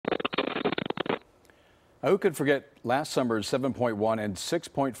Who could forget last summer's 7.1 and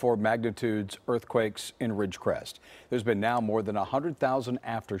 6.4 magnitudes earthquakes in Ridgecrest? There's been now more than 100,000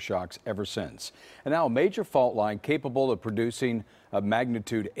 aftershocks ever since. And now a major fault line capable of producing a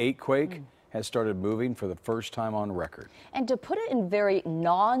magnitude 8 quake has started moving for the first time on record. And to put it in very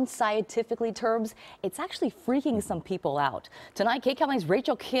non-scientifically terms, it's actually freaking some people out. Tonight, KCAL9's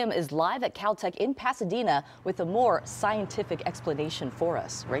Rachel Kim is live at CalTech in Pasadena with a more scientific explanation for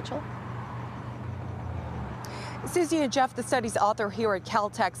us. Rachel? Susie and Jeff, the study's author here at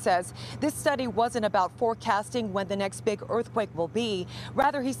CalTech, says this study wasn't about forecasting when the next big earthquake will be.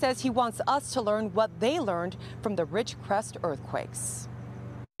 Rather, he says he wants us to learn what they learned from the Ridgecrest earthquakes.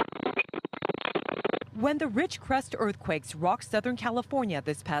 When the Ridgecrest earthquakes rocked Southern California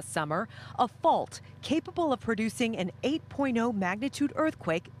this past summer, a fault capable of producing an 8.0 magnitude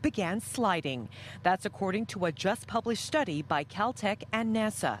earthquake began sliding. That's according to a just published study by CalTech and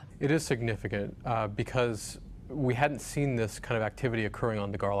NASA. It is significant because we hadn't seen this kind of activity occurring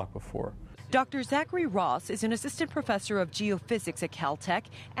on the Garlock before. Dr. Zachary Ross is an assistant professor of geophysics at CalTech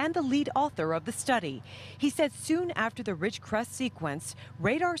and the lead author of the study. He said soon after the Ridgecrest sequence,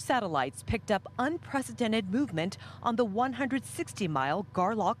 radar satellites picked up unprecedented movement on the 160-mile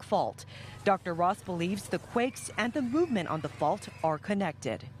Garlock fault. Dr. Ross believes the quakes and the movement on the fault are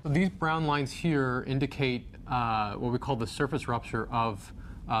connected. These brown lines here indicate what we call the surface rupture of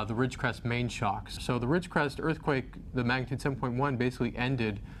the Ridgecrest main shocks. So the Ridgecrest earthquake, the magnitude 7.1, basically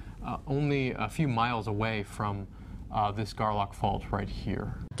ended only a few miles away from this Garlock fault right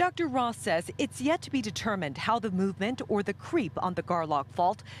here. Dr. Ross says it's yet to be determined how the movement or the creep on the Garlock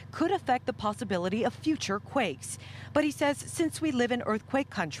fault could affect the possibility of future quakes. But he says since we live in earthquake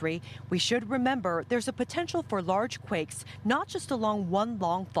country, we should remember there's a potential for large quakes, not just along one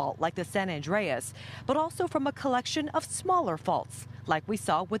long fault like the San Andreas, but also from a collection of smaller faults, like we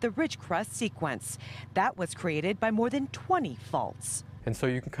saw with the Ridgecrest sequence. That was created by more than 20 faults. And so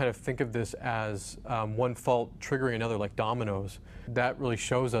you can kind of think of this as one fault triggering another, like dominoes. That really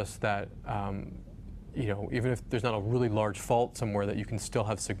shows us that, even if there's not a really large fault somewhere, that you can still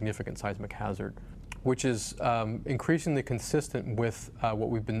have significant seismic hazard, which is increasingly consistent with what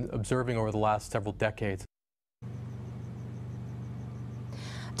we've been observing over the last several decades.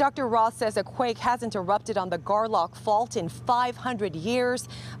 Dr. Ross says a quake hasn't erupted on the Garlock fault in 500 years,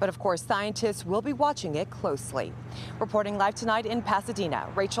 but of course scientists will be watching it closely. Reporting live tonight in Pasadena,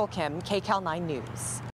 Rachel Kim, KCAL9 News.